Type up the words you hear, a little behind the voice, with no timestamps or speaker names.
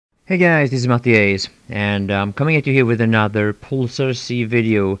Hey guys, this is MattiAce, and I'm coming at you here with another Pulsar C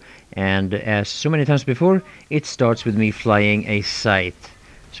video, and as so many times before, it starts with me flying a site.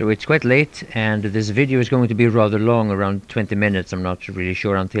 So it's quite late, and this video is going to be rather long, around 20 minutes, I'm not really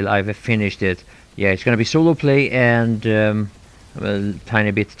sure until I've finished it. Yeah, it's gonna be solo play, and I'm a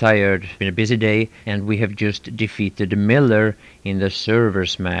tiny bit tired. It's been a busy day, and we have just defeated Miller in the server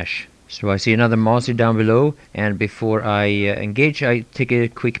smash. So I see another Mossy down below, and before I engage, I take a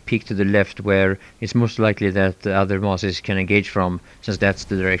quick peek to the left, where it's most likely that the other Mossies can engage from, since that's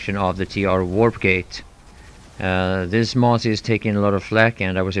the direction of the TR warp gate. This Mossy is taking a lot of flak,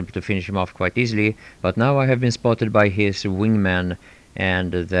 and I was able to finish him off quite easily, but now I have been spotted by his wingman,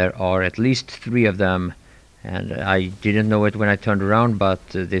 and there are at least 3 of them, and I didn't know it when I turned around, but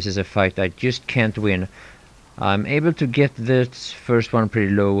this is a fight I just can't win. I'm able to get this first one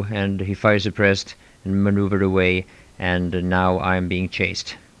pretty low, and he fire suppressed and maneuvered away, and now I'm being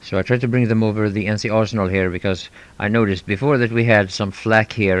chased. So I tried to bring them over the NC Arsenal here, because I noticed before that we had some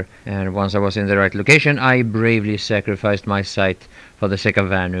flak here, and once I was in the right location I bravely sacrificed my sight for the sake of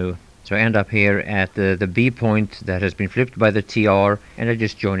Vanu. So I end up here at the B point that has been flipped by the TR, and I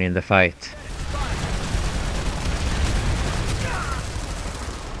just join in the fight.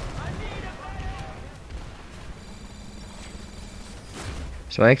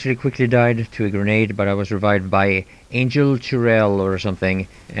 So I actually quickly died to a grenade, but I was revived by Angel Churel or something,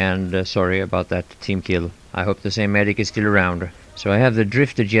 and sorry about that team kill. I hope the same medic is still around. So I have the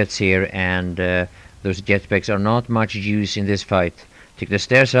drifter jets here, and those jetpacks are not much use in this fight. Take the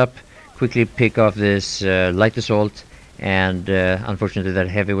stairs up, quickly pick off this light assault, and unfortunately that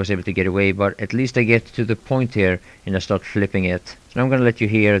heavy was able to get away, but at least I get to the point here and I start flipping it. So now I'm gonna let you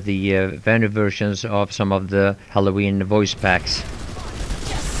hear the Vanu versions of some of the Halloween voice packs.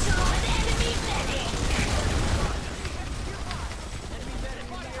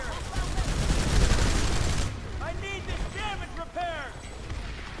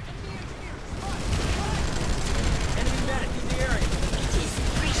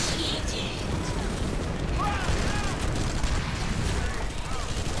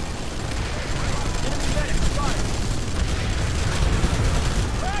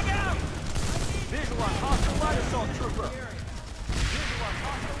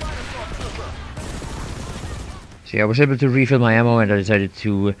 So yeah, I was able to refill my ammo, and I decided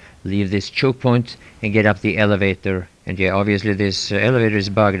to leave this choke point and get up the elevator. And yeah, obviously this elevator is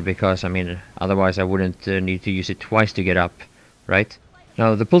bugged, because I mean, otherwise I wouldn't need to use it twice to get up, right?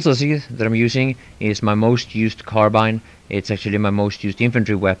 Now the Pulsar C that I'm using is my most used carbine. It's actually my most used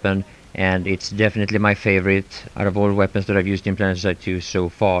infantry weapon, and it's definitely my favorite out of all weapons that I've used in Planetside 2 so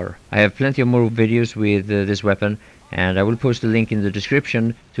far. I have plenty of more videos with this weapon, and I will post a link in the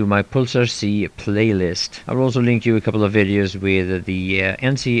description to my Pulsar C playlist. I will also link you a couple of videos with the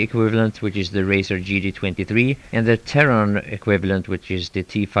NC equivalent, which is the Razer GD23, and the Terran equivalent, which is the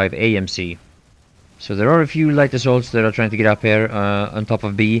T5 AMC. So there are a few light assaults that are trying to get up here on top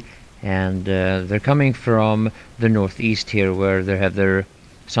of B, and they're coming from the northeast here, where they have their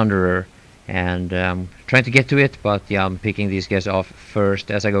Sunderer, and I'm trying to get to it, but yeah, I'm picking these guys off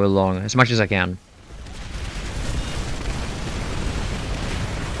first as I go along, as much as I can.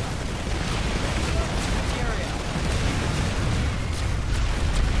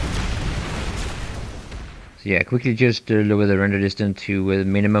 So yeah, quickly just lower the render distance to the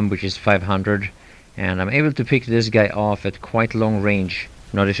minimum, which is 500, and I'm able to pick this guy off at quite long range.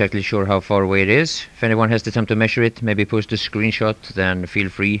 Not exactly sure how far away it is. If anyone has the time to measure it, maybe post a screenshot, then feel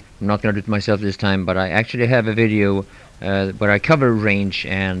free. I'm not gonna do it myself this time, but I actually have a video where I cover range,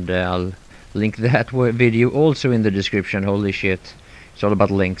 and I'll link that video also in the description. Holy shit, it's all about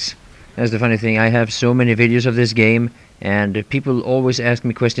links. That's the funny thing, I have so many videos of this game, and people always ask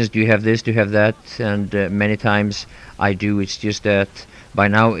me questions, do you have this, do you have that, and many times I do. It's just that by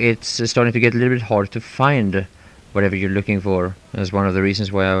now it's starting to get a little bit hard to find whatever you're looking for. That's one of the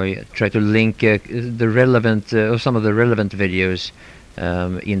reasons why I try to link the relevant, or some of the relevant videos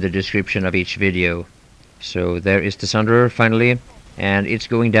in the description of each video. So there is the Sunderer finally, and it's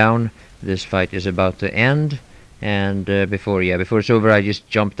going down. This fight is about to end. And before it's over, I just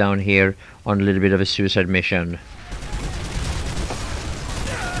jump down here on a little bit of a suicide mission.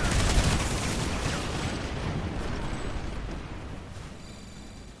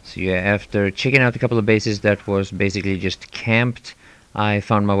 So yeah, after checking out a couple of bases that was basically just camped, I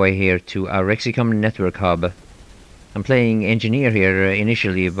found my way here to our Rexicom network hub. I'm playing engineer here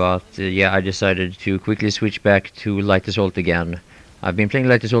initially, but yeah, I decided to quickly switch back to light assault again. I've been playing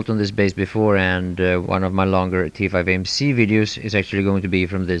light assault on this base before, and one of my longer T5 AMC videos is actually going to be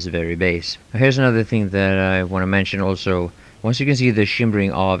from this very base. Here's another thing that I want to mention also. Once you can see the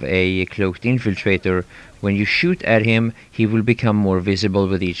shimmering of a cloaked infiltrator, when you shoot at him, he will become more visible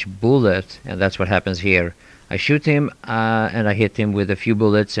with each bullet, and that's what happens here. I shoot him and I hit him with a few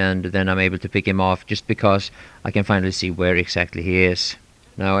bullets, and then I'm able to pick him off just because I can finally see where exactly he is.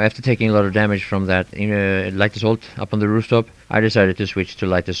 Now, after taking a lot of damage from that light assault up on the rooftop, I decided to switch to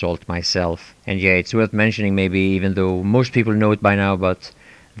light assault myself. And yeah, it's worth mentioning maybe, even though most people know it by now, but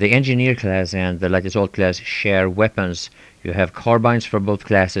the engineer class and the light assault class share weapons. You have carbines for both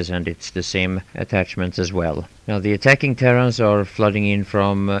classes, and it's the same attachments as well. Now, the attacking Terrans are flooding in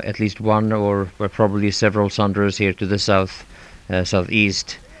from at least one or probably several Sunderers here to the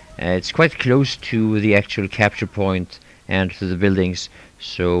southeast. It's quite close to the actual capture point and to the buildings.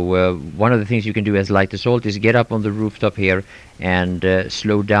 So one of the things you can do as light assault is get up on the rooftop here and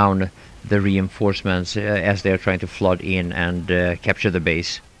slow down the reinforcements as they are trying to flood in and capture the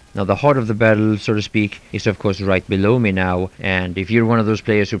base. Now, the heart of the battle, so to speak, is of course right below me now, and if you're one of those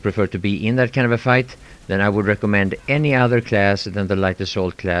players who prefer to be in that kind of a fight, then I would recommend any other class than the light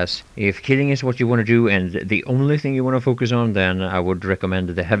assault class. If killing is what you want to do and the only thing you want to focus on, then I would recommend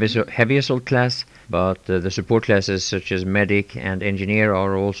the heavy assault class, but the support classes such as medic and engineer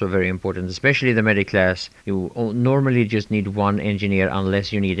are also very important, especially the medic class. You normally just need one engineer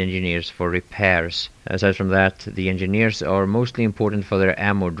unless you need engineers for repairs. Aside from that, the engineers are mostly important for their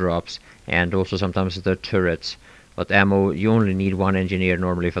ammo drops and also sometimes their turrets. But ammo, you only need one engineer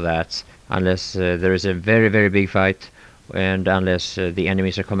normally for that, unless there is a very, very big fight and unless the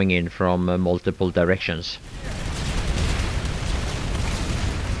enemies are coming in from multiple directions.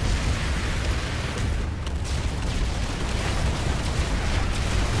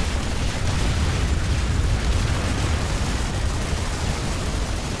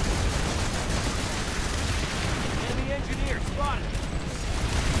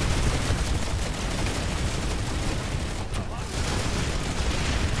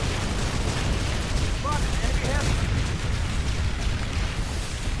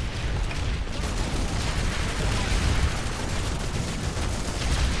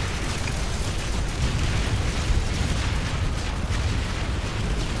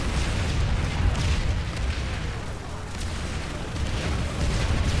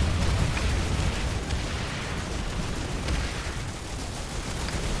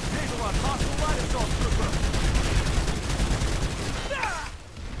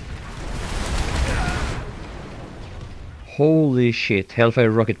 Holy shit, Hellfire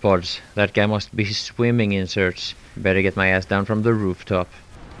rocket pods. That guy must be swimming in certs. Better get my ass down from the rooftop.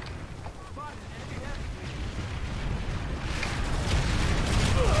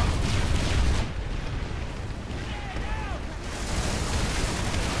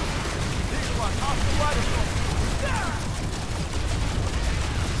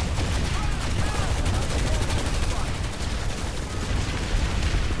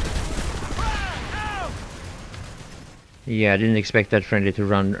 Yeah, I didn't expect that friendly to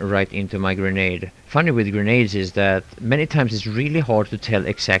run right into my grenade. Funny with grenades is that many times it's really hard to tell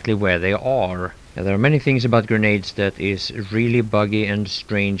exactly where they are. Now, there are many things about grenades that is really buggy and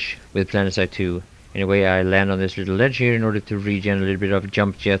strange with Planetside 2. Anyway, I land on this little ledge here in order to regen a little bit of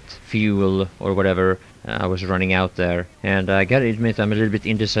jump jet fuel or whatever I was running out there. And I gotta admit, I'm a little bit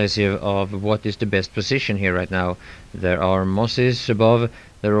indecisive of what is the best position here right now. There are mosses above.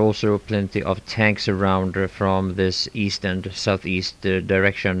 There are also plenty of tanks around from this east and southeast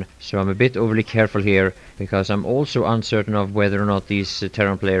direction. So I'm a bit overly careful here because I'm also uncertain of whether or not this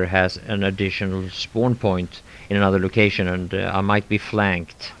Terran player has an additional spawn point in another location, and I might be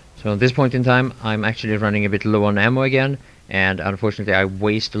flanked. So at this point in time, I'm actually running a bit low on ammo again, and unfortunately I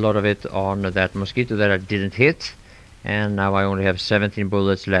waste a lot of it on that mosquito that I didn't hit, and now I only have 17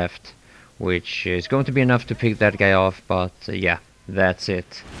 bullets left, which is going to be enough to pick that guy off, but yeah, that's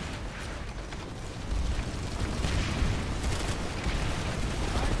it.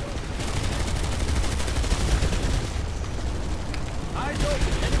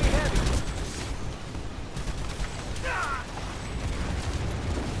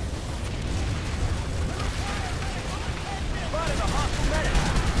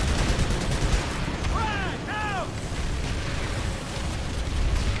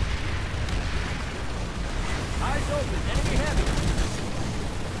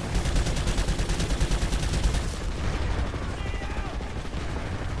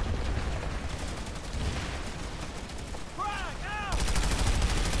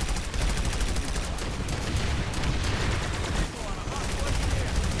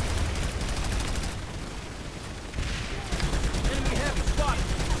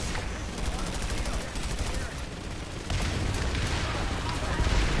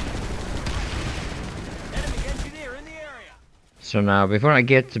 So now, before I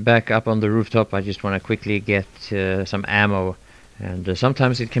get back up on the rooftop, I just want to quickly get some ammo. And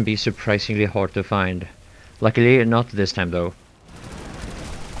sometimes it can be surprisingly hard to find. Luckily, not this time though.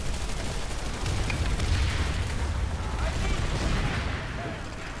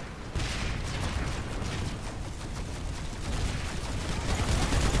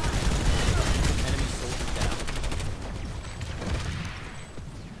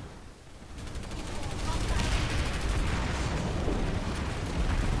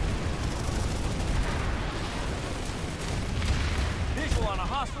 On a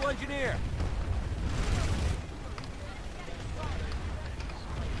hostile engineer.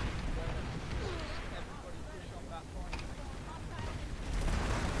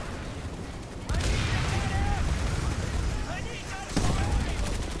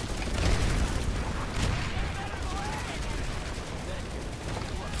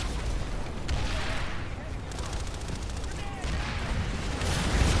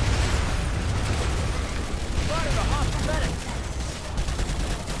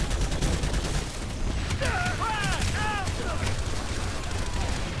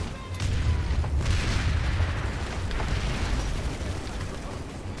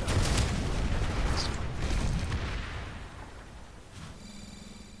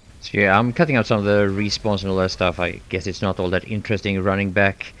 So yeah, I'm cutting out some of the respawns and all that stuff. I guess it's not all that interesting running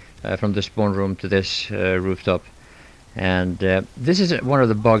back from the spawn room to this rooftop. And this is one of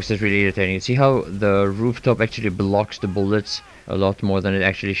the bugs that's really irritating. You see how the rooftop actually blocks the bullets a lot more than it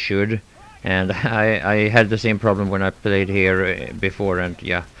actually should. And I had the same problem when I played here before, and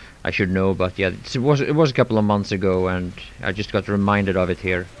yeah, I should know, but yeah, it was a couple of months ago, and I just got reminded of it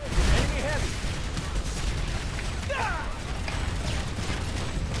here.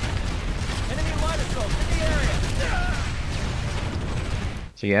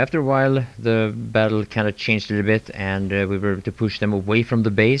 So yeah, after a while the battle kind of changed a little bit, and we were able to push them away from the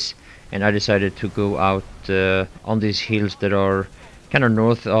base, and I decided to go out on these hills that are kind of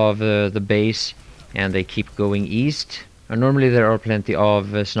north of the base, and they keep going east. And normally there are plenty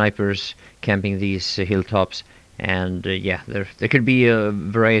of snipers camping these hilltops, and yeah, there could be a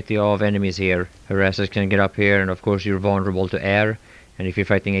variety of enemies here. Harassers can get up here, and of course you're vulnerable to air. And if you're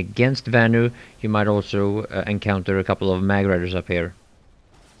fighting against Vanu, you might also encounter a couple of mag riders up here.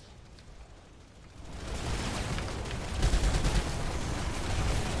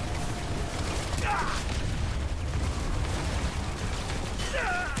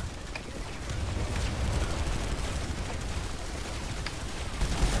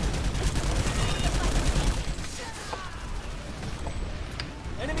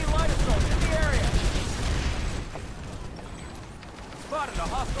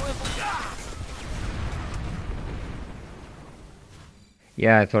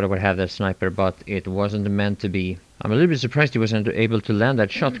 Yeah, I thought I would have that sniper, but it wasn't meant to be. I'm a little bit surprised he wasn't able to land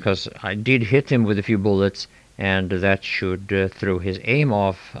that shot, because I did hit him with a few bullets, and that should throw his aim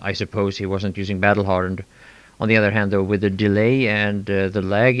off. I suppose he wasn't using battle hardened. On the other hand, though, with the delay and the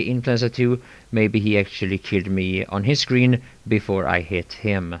lag in Planetside 2, maybe he actually killed me on his screen before I hit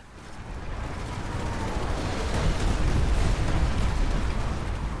him.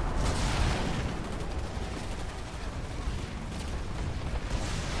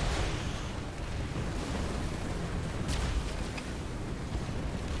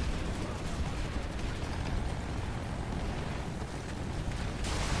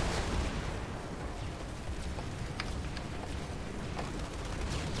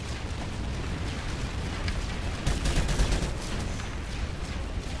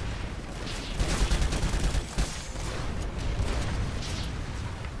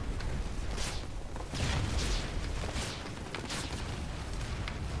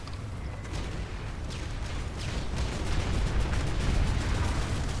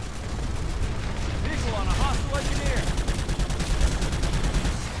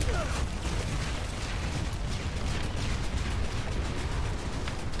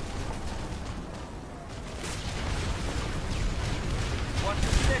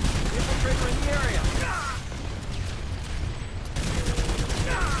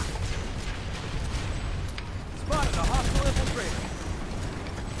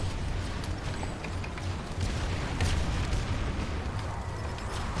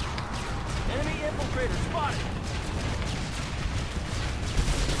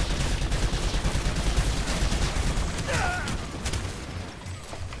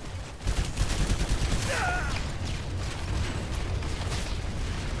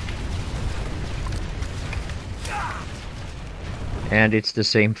 And it's the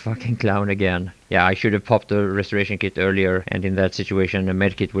same fucking clown again. Yeah, I should have popped the restoration kit earlier, and in that situation a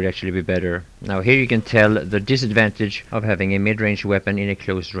medkit would actually be better. Now here you can tell the disadvantage of having a mid-range weapon in a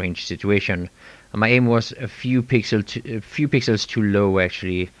close range situation. My aim was a few pixels too low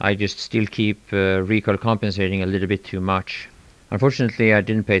actually. I just still keep recoil compensating a little bit too much. Unfortunately I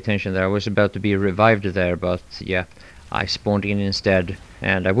didn't pay attention there. I was about to be revived there, but yeah, I spawned in instead.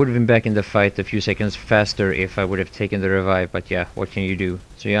 And I would have been back in the fight a few seconds faster if I would have taken the revive, but yeah, what can you do?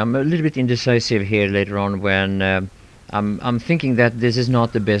 So yeah, I'm a little bit indecisive here later on when I'm thinking that this is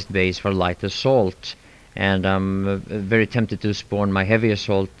not the best base for light assault. And I'm very tempted to spawn my heavy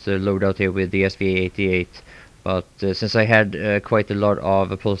assault loadout here with the SV88. But since I had quite a lot of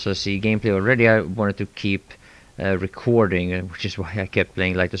Pulsar C gameplay already, I wanted to keep recording, which is why I kept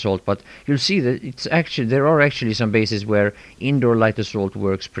playing light assault. But you'll see that there are actually some bases where indoor light assault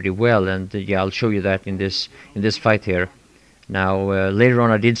works pretty well, and yeah, I'll show you that in this fight here. Now later on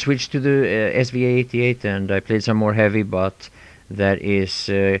I did switch to the SV88 and I played some more heavy, but that is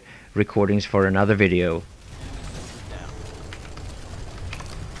recordings for another video.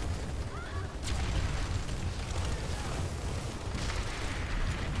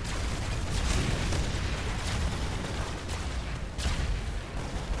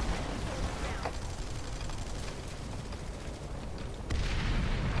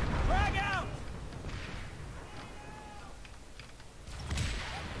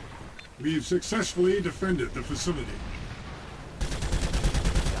 We've successfully defended the facility.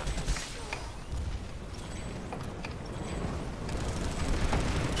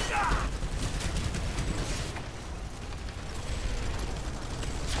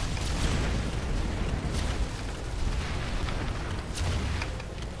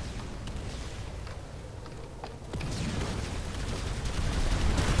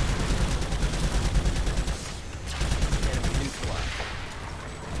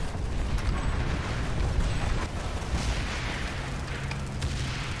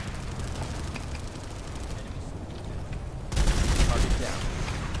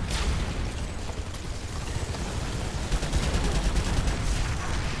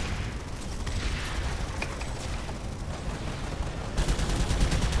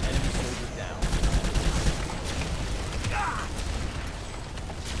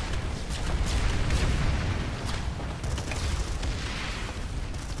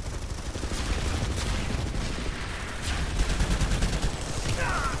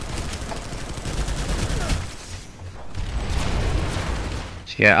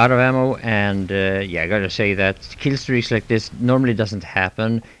 Yeah, out of ammo, and yeah, I gotta say that kill streaks like this normally doesn't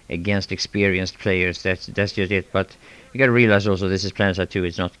happen against experienced players. That's just it. But you gotta realize also this is Planetside 2.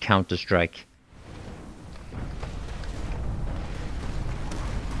 It's not Counter-Strike.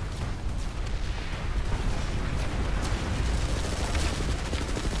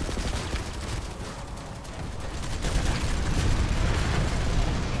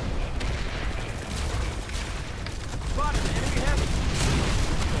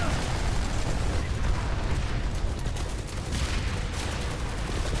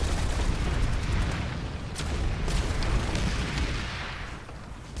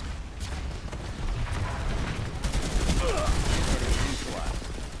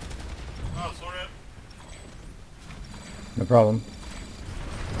 No problem.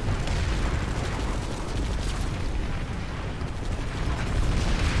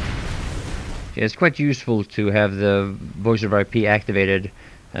 Yeah, it's quite useful to have the voice over IP activated.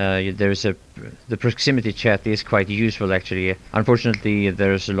 The proximity chat is quite useful actually. Unfortunately,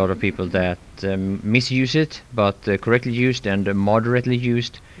 there's a lot of people that misuse it, but correctly used and moderately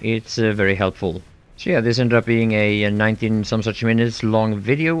used, it's very helpful. So yeah, this ended up being a 19 some such minutes long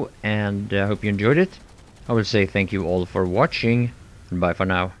video, and I hope you enjoyed it. I will say thank you all for watching, and bye for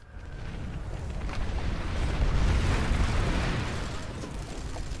now.